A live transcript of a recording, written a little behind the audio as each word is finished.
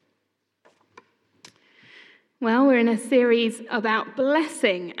Well, we're in a series about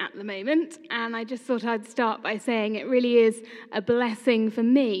blessing at the moment, and I just thought I'd start by saying it really is a blessing for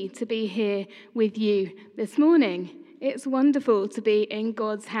me to be here with you this morning. It's wonderful to be in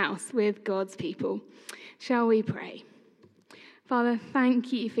God's house with God's people. Shall we pray? Father,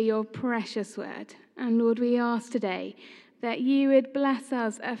 thank you for your precious word, and Lord, we ask today that you would bless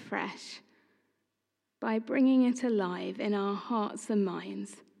us afresh by bringing it alive in our hearts and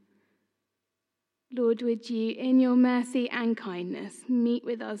minds. Lord, would you, in your mercy and kindness, meet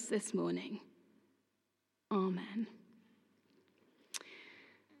with us this morning? Amen.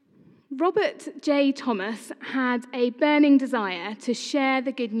 Robert J. Thomas had a burning desire to share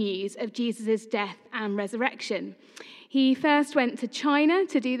the good news of Jesus' death and resurrection. He first went to China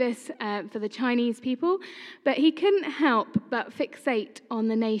to do this for the Chinese people, but he couldn't help but fixate on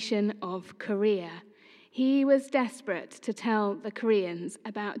the nation of Korea. He was desperate to tell the Koreans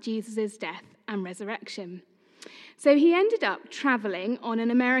about Jesus' death and resurrection. So he ended up traveling on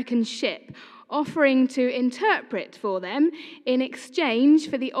an American ship, offering to interpret for them in exchange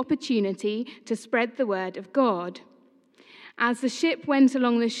for the opportunity to spread the word of God. As the ship went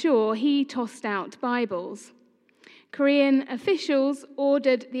along the shore, he tossed out Bibles. Korean officials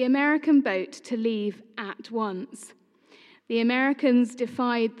ordered the American boat to leave at once. The Americans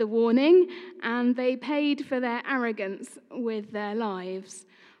defied the warning, and they paid for their arrogance with their lives.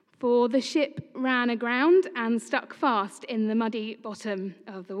 For the ship ran aground and stuck fast in the muddy bottom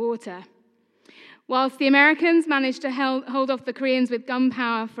of the water. Whilst the Americans managed to hold off the Koreans with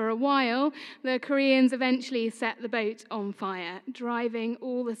gunpowder for a while, the Koreans eventually set the boat on fire, driving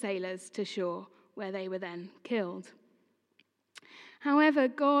all the sailors to shore, where they were then killed. However,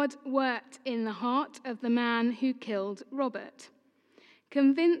 God worked in the heart of the man who killed Robert.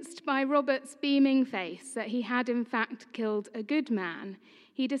 Convinced by Robert's beaming face that he had in fact killed a good man,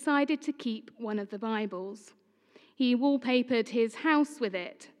 he decided to keep one of the Bibles. He wallpapered his house with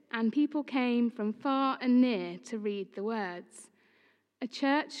it, and people came from far and near to read the words. A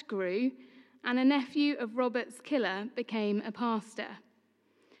church grew, and a nephew of Robert's killer became a pastor.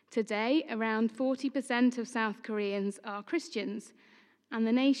 Today, around 40% of South Koreans are Christians, and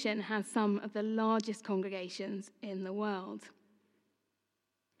the nation has some of the largest congregations in the world.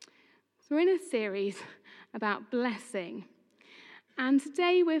 So we're in a series about blessing. And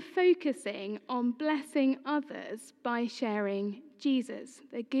today we're focusing on blessing others by sharing Jesus,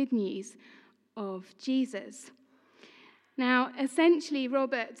 the good news of Jesus. Now, essentially,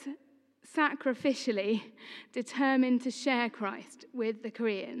 Robert sacrificially determined to share Christ with the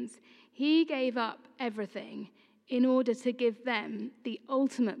Koreans. He gave up everything in order to give them the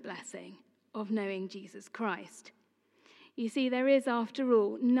ultimate blessing of knowing Jesus Christ. You see, there is, after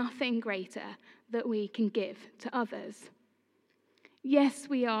all, nothing greater that we can give to others. Yes,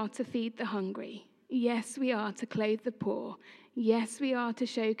 we are to feed the hungry. Yes, we are to clothe the poor. Yes, we are to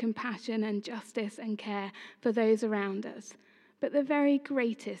show compassion and justice and care for those around us. But the very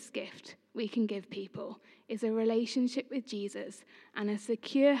greatest gift we can give people is a relationship with Jesus and a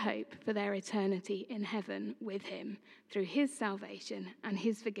secure hope for their eternity in heaven with him through his salvation and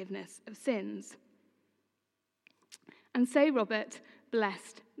his forgiveness of sins. And so Robert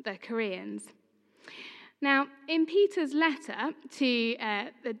blessed the Koreans. Now, in Peter's letter to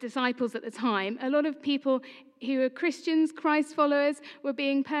the disciples at the time, a lot of people who were Christians, Christ followers, were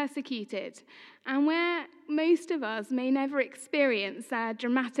being persecuted. And where most of us may never experience that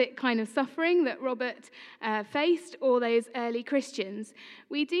dramatic kind of suffering that Robert faced, or those early Christians,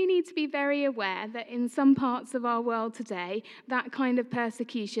 we do need to be very aware that in some parts of our world today, that kind of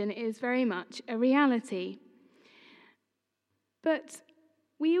persecution is very much a reality. But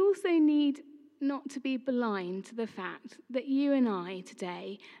we also need not to be blind to the fact that you and I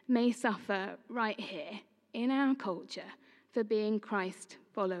today may suffer right here in our culture for being Christ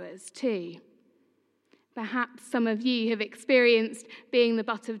followers too. Perhaps some of you have experienced being the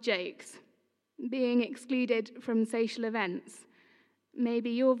butt of jokes, being excluded from social events. Maybe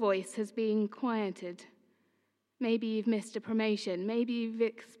your voice has been quieted. Maybe you've missed a promotion. Maybe you've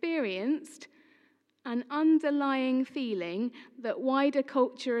experienced an underlying feeling that wider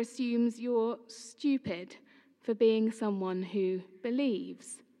culture assumes you're stupid for being someone who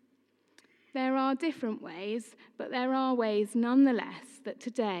believes. There are different ways, but there are ways nonetheless that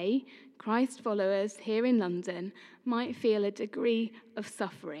today Christ followers here in London might feel a degree of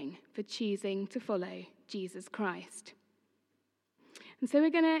suffering for choosing to follow Jesus Christ. And so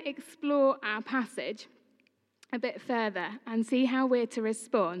we're going to explore our passage a bit further and see how we're to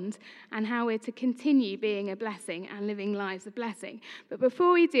respond and how we're to continue being a blessing and living lives of blessing. But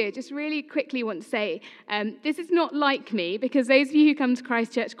before we do, just really quickly want to say, this is not like me, because those of you who come to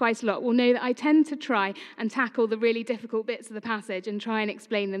Christchurch quite a lot will know that I tend to try and tackle the really difficult bits of the passage and try and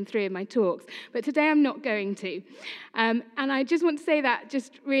explain them through in my talks. But today I'm not going to. And I just want to say that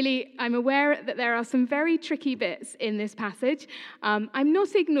just really, I'm aware that there are some very tricky bits in this passage. I'm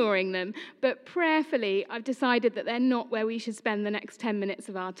not ignoring them, but prayerfully I've decided that they're not where we should spend the next 10 minutes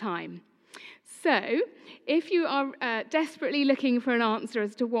of our time. So, if you are desperately looking for an answer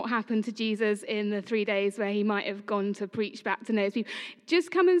as to what happened to Jesus in the 3 days where he might have gone to preach back to those people, just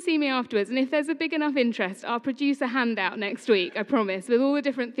come and see me afterwards. And if there's a big enough interest, I'll produce a handout next week, I promise, with all the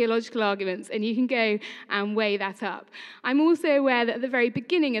different theological arguments, and you can go and weigh that up. I'm also aware that at the very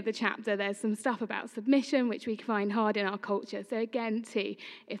beginning of the chapter, there's some stuff about submission, which we find hard in our culture. So again, too,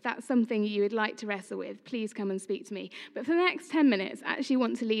 if that's something you would like to wrestle with, please come and speak to me. But for the next 10 minutes, I actually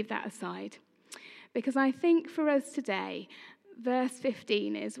want to leave that aside. Because I think for us today, verse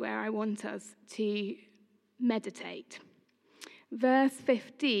 15 is where I want us to meditate. Verse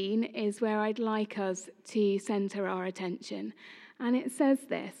 15 is where I'd like us to center our attention. And it says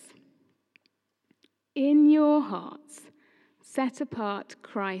this: "In your hearts, set apart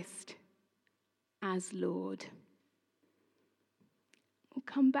Christ as Lord." We'll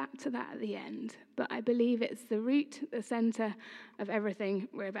come back to that at the end, but I believe it's the root, the center of everything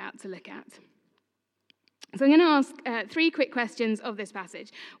we're about to look at. So I'm going to ask 3 quick questions of this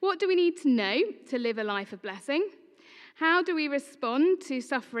passage. What do we need to know to live a life of blessing? How do we respond to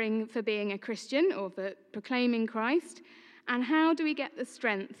suffering for being a Christian or for proclaiming Christ? And how do we get the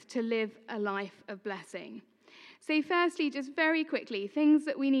strength to live a life of blessing? So firstly, just very quickly, things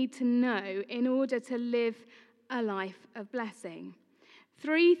that we need to know in order to live a life of blessing.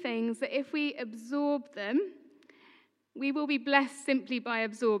 3 things that if we absorb them, we will be blessed simply by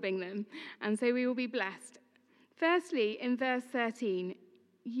absorbing them. And so we will be blessed. Firstly, in verse 13,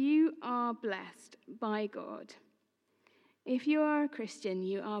 you are blessed by God. If you are a Christian,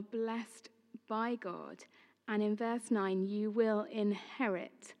 you are blessed by God. And in verse 9, you will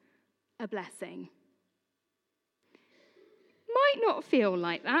inherit a blessing. Might not feel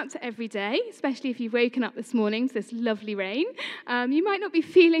like that every day, especially if you've woken up this morning to this lovely rain. You might not be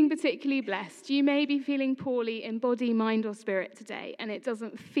feeling particularly blessed. You may be feeling poorly in body, mind, or spirit today, and it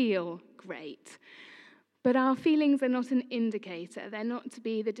doesn't feel great. But our feelings are not an indicator. They're not to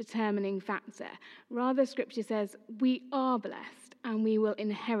be the determining factor. Rather, Scripture says we are blessed and we will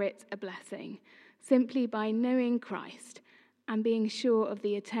inherit a blessing simply by knowing Christ and being sure of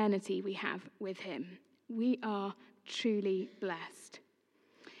the eternity we have with him. We are truly blessed.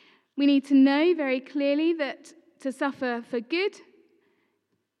 We need to know very clearly that to suffer for good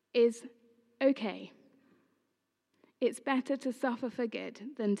is okay. It's better to suffer for good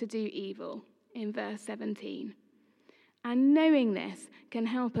than to do evil, in verse 17. And knowing this can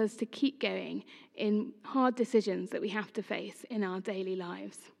help us to keep going in hard decisions that we have to face in our daily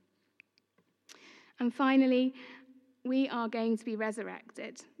lives. And finally, we are going to be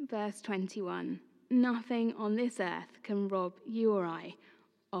resurrected, verse 21. Nothing on this earth can rob you or I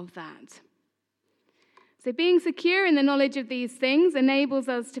of that. So being secure in the knowledge of these things enables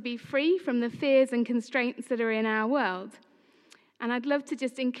us to be free from the fears and constraints that are in our world. And I'd love to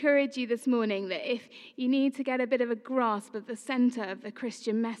just encourage you this morning that if you need to get a bit of a grasp of the center of the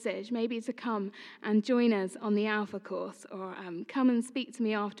Christian message, maybe to come and join us on the Alpha course, or come and speak to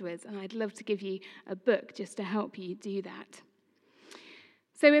me afterwards, and I'd love to give you a book just to help you do that.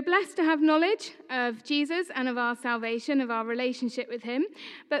 So we're blessed to have knowledge of Jesus and of our salvation, of our relationship with him,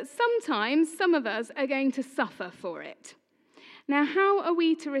 but sometimes some of us are going to suffer for it. Now, how are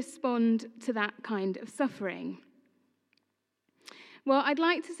we to respond to that kind of suffering? Well, I'd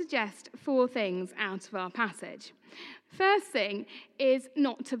like to suggest 4 things out of our passage. First thing is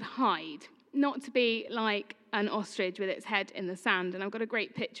not to hide, not to be like an ostrich with its head in the sand. And I've got a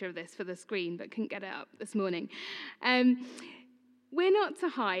great picture of this for the screen, but couldn't get it up this morning. We're not to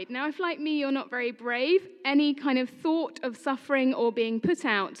hide. Now, if like me, you're not very brave, any kind of thought of suffering or being put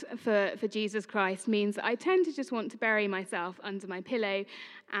out for Jesus Christ means that I tend to just want to bury myself under my pillow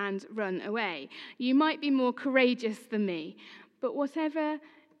and run away. You might be more courageous than me. But whatever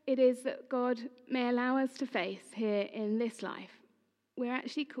it is that God may allow us to face here in this life, we're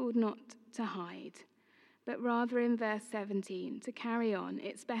actually called not to hide, but rather in verse 17, to carry on.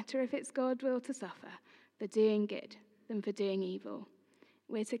 It's better if it's God's will to suffer for doing good than for doing evil.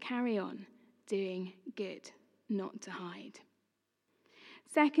 We're to carry on doing good, not to hide.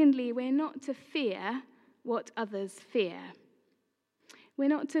 Secondly, we're not to fear what others fear. We're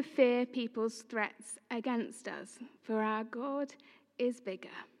not to fear people's threats against us, for our God is bigger.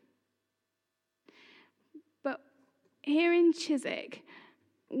 But here in Chiswick,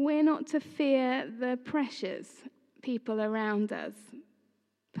 we're not to fear the pressures people around us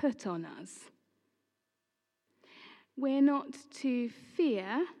put on us. We're not to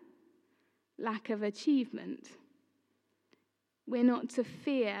fear lack of achievement. We're not to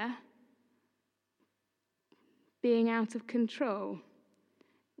fear being out of control.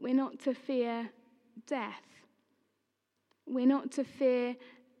 We're not to fear death. We're not to fear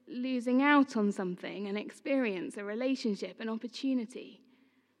losing out on something, an experience, a relationship, an opportunity.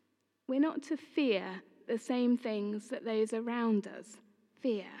 We're not to fear the same things that those around us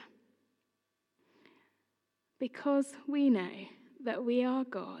fear. Because we know that we are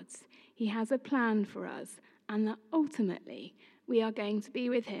God's, he has a plan for us, and that ultimately we are going to be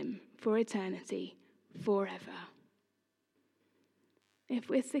with him for eternity, forever. If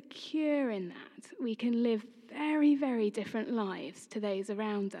we're secure in that, we can live very, very different lives to those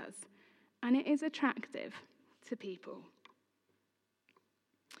around us, and it is attractive to people.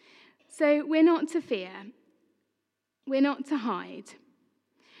 So we're not to fear. We're not to hide.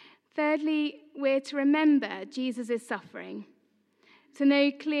 Thirdly, we're to remember Jesus' suffering, to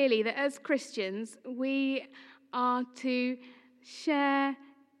know clearly that as Christians, we are to share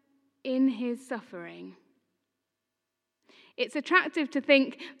in his suffering. It's attractive to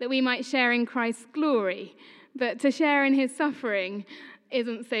think that we might share in Christ's glory, but to share in his suffering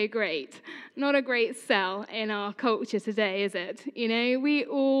isn't so great. Not a great sell in our culture today, is it? You know, we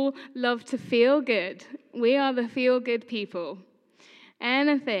all love to feel good. We are the feel-good people.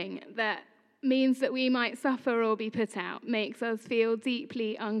 Anything that means that we might suffer or be put out makes us feel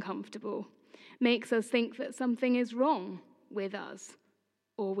deeply uncomfortable, makes us think that something is wrong with us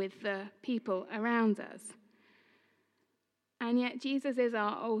or with the people around us. And yet Jesus is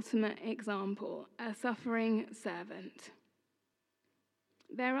our ultimate example, a suffering servant.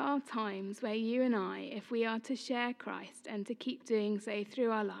 There are times where you and I, if we are to share Christ and to keep doing so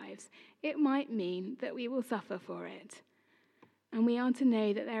through our lives, it might mean that we will suffer for it. And we are to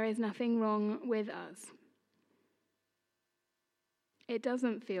know that there is nothing wrong with us. It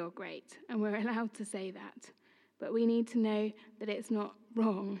doesn't feel great, and we're allowed to say that. But we need to know that it's not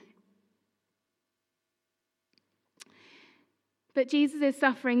wrong. But Jesus'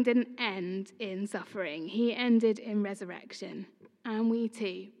 suffering didn't end in suffering. He ended in resurrection. And we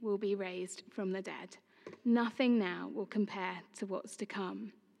too will be raised from the dead. Nothing now will compare to what's to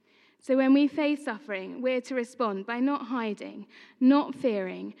come. So when we face suffering, we're to respond by not hiding, not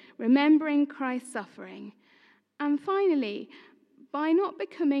fearing, remembering Christ's suffering. And finally, by not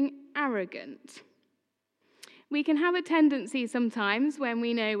becoming arrogant. We can have a tendency sometimes when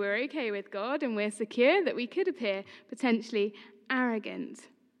we know we're okay with God and we're secure that we could appear potentially arrogant.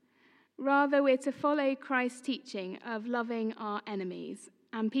 Rather, we're to follow Christ's teaching of loving our enemies.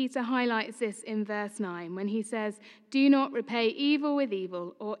 And Peter highlights this in verse 9 when he says, "Do not repay evil with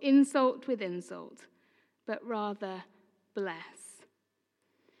evil or insult with insult, but rather bless."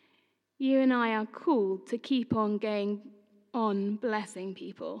 You and I are called to keep on going on blessing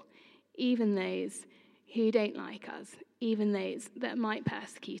people, even those who don't like us, even those that might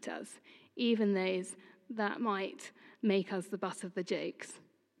persecute us, even those that might make us the butt of the jokes.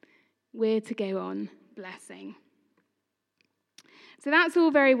 We're to go on blessing. So that's all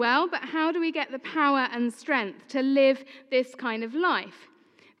very well, but how do we get the power and strength to live this kind of life?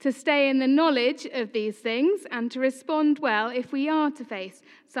 To stay in the knowledge of these things and to respond well if we are to face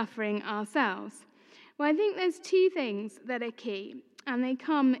suffering ourselves? Well, I think there's two things that are key, and they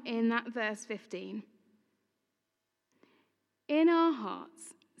come in that verse 15. In our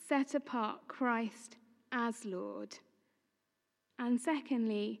hearts, set apart Christ as Lord. And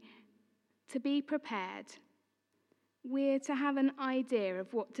secondly, to be prepared. We're to have an idea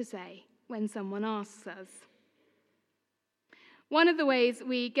of what to say when someone asks us. One of the ways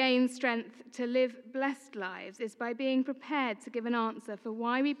we gain strength to live blessed lives is by being prepared to give an answer for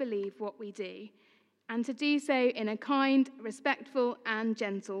why we believe what we do, and to do so in a kind, respectful, and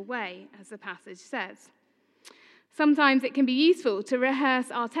gentle way, as the passage says. Sometimes it can be useful to rehearse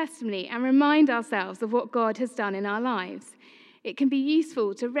our testimony and remind ourselves of what God has done in our lives. It can be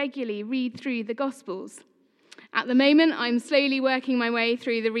useful to regularly read through the Gospels. At the moment, I'm slowly working my way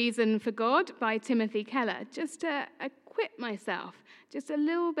through The Reason for God by Timothy Keller, just to equip myself just a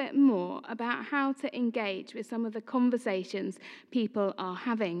little bit more about how to engage with some of the conversations people are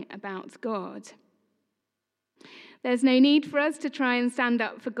having about God. There's no need for us to try and stand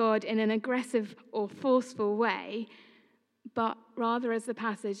up for God in an aggressive or forceful way, but rather, as the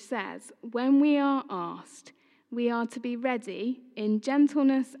passage says, when we are asked, we are to be ready in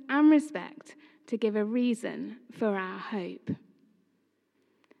gentleness and respect to give a reason for our hope.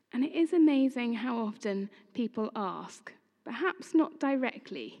 And it is amazing how often people ask, perhaps not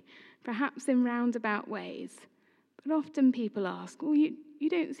directly, perhaps in roundabout ways, but often people ask, well, you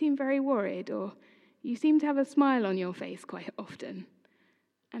don't seem very worried, or you seem to have a smile on your face quite often.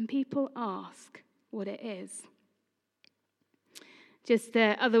 And people ask what it is. Just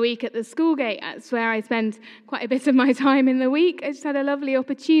the other week at the school gate, that's where I spend quite a bit of my time in the week. I just had a lovely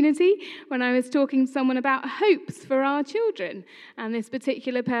opportunity when I was talking to someone about hopes for our children. And this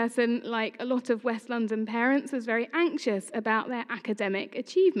particular person, like a lot of West London parents, was very anxious about their academic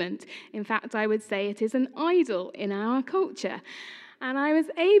achievement. In fact, I would say it is an idol in our culture. And I was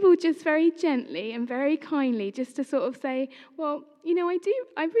able just very gently and very kindly just to sort of say, well,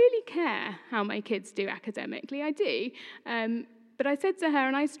 I really care how my kids do academically, I do. But I said to her,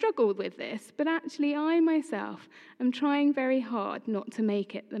 and I struggled with this, but actually I myself am trying very hard not to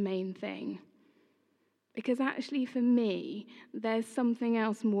make it the main thing. Because actually for me, there's something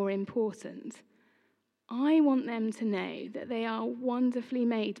else more important. I want them to know that they are wonderfully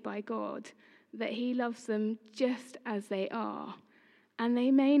made by God, that He loves them just as they are. And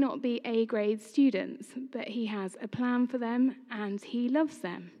they may not be A-grade students, but He has a plan for them and He loves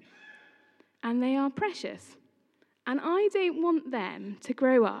them. And they are precious. And I don't want them to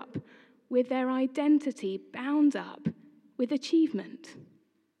grow up with their identity bound up with achievement.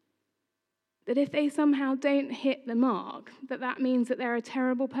 That if they somehow don't hit the mark, that means that they're a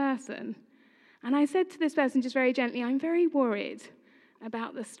terrible person. And I said to this person just very gently, I'm very worried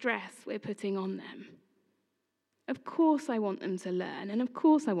about the stress we're putting on them. Of course I want them to learn, and of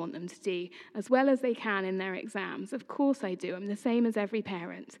course I want them to do as well as they can in their exams. Of course I do. I'm the same as every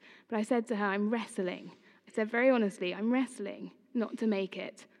parent. But I said to her, I'm wrestling. I said very honestly, I'm wrestling not to make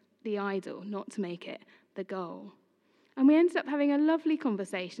it the idol, not to make it the goal. And we ended up having a lovely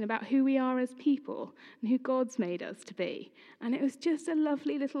conversation about who we are as people and who God's made us to be. And it was just a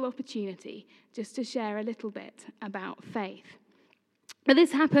lovely little opportunity just to share a little bit about faith. But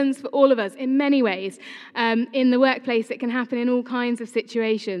this happens for all of us in many ways. In the workplace, it can happen in all kinds of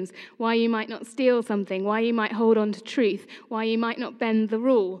situations. Why you might not steal something, why you might hold on to truth, why you might not bend the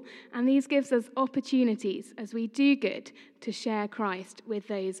rule. And these gives us opportunities as we do good to share Christ with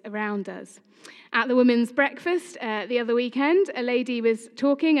those around us. At the women's breakfast the other weekend, a lady was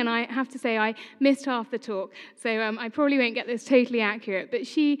talking, and I have to say I missed half the talk, so I probably won't get this totally accurate, but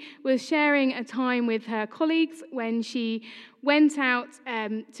she was sharing a time with her colleagues when she went out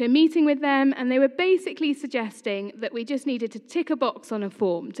to a meeting with them, and they were basically suggesting that we just needed to tick a box on a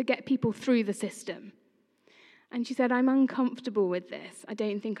form to get people through the system. And she said, I'm uncomfortable with this. I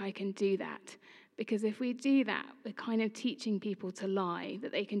don't think I can do that. Because if we do that, we're kind of teaching people to lie,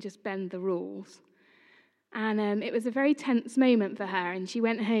 that they can just bend the rules. And it was a very tense moment for her, and she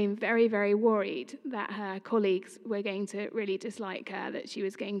went home very, very worried that her colleagues were going to really dislike her, that she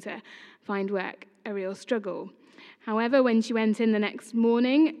was going to find work a real struggle. However, when she went in the next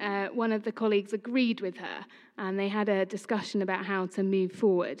morning, one of the colleagues agreed with her, and they had a discussion about how to move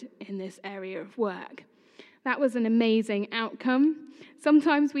forward in this area of work. That was an amazing outcome.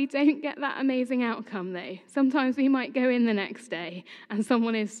 Sometimes we don't get that amazing outcome, though. Sometimes we might go in the next day and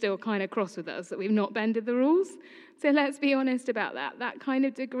someone is still kind of cross with us that we've not bended the rules. So let's be honest about that. That kind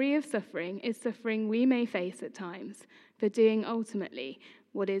of degree of suffering is suffering we may face at times for doing ultimately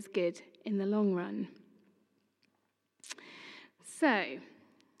what is good in the long run. So,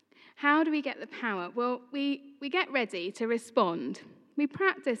 how do we get the power? Well, we get ready to respond. We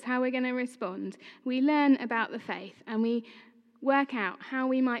practice how we're going to respond. We learn about the faith, and we work out how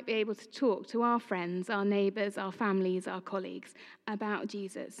we might be able to talk to our friends, our neighbours, our families, our colleagues about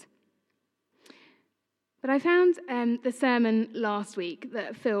Jesus. But I found the sermon last week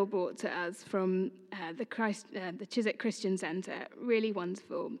that Phil brought to us from the Chiswick Christian Centre really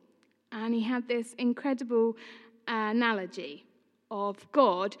wonderful. And he had this incredible analogy of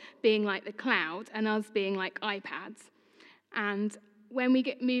God being like the cloud and us being like iPads. And when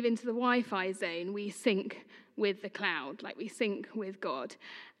we move into the Wi-Fi zone, we sync with the cloud, like we sync with God.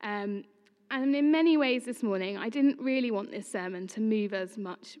 And in many ways this morning, I didn't really want this sermon to move us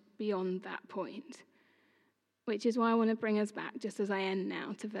much beyond that point, which is why I want to bring us back, just as I end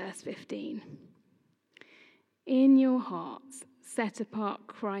now, to verse 15. In your hearts, set apart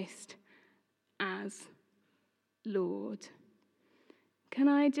Christ as Lord. Can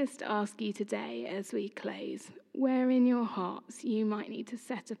I just ask you today, as we close, where in your hearts you might need to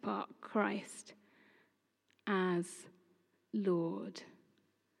set apart Christ as Lord?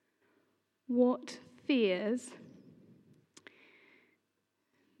 What fears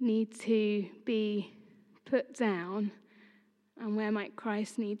need to be put down, and where might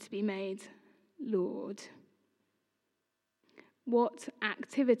Christ need to be made Lord? What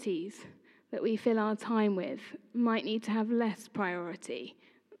activities that we fill our time with might need to have less priority,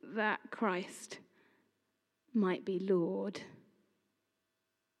 that Christ might be Lord?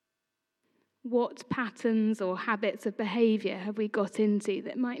 What patterns or habits of behaviour have we got into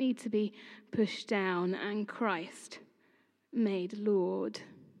that might need to be pushed down and Christ made Lord?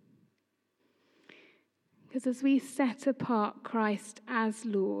 Because as we set apart Christ as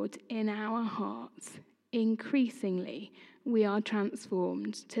Lord in our hearts, increasingly we are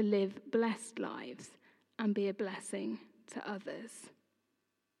transformed to live blessed lives and be a blessing to others.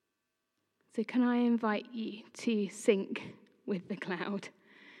 So can I invite you to sync with the cloud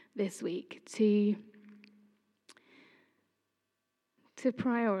this week, to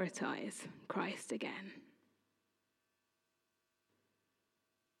prioritise Christ again,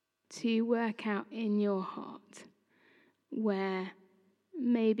 to work out in your heart where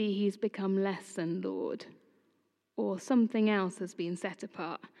maybe he's become less than Lord, or something else has been set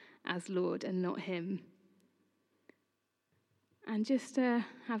apart as Lord and not him. And just to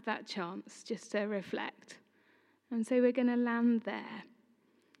have that chance, just to reflect. And so we're going to land there.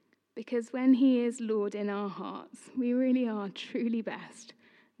 Because when he is Lord in our hearts, we really are truly blessed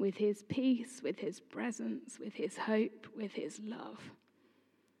with his peace, with his presence, with his hope, with his love.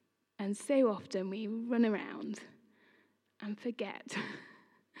 And so often we run around and forget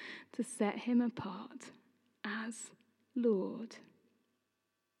to set him apart as Lord.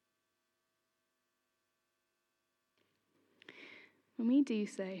 When we do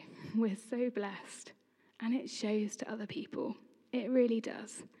so, we're so blessed, and it shows to other people. It really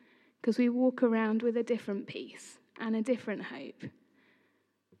does, because we walk around with a different peace and a different hope.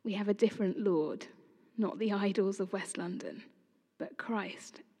 We have a different Lord, not the idols of West London, but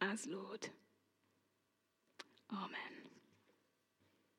Christ as Lord. Amen.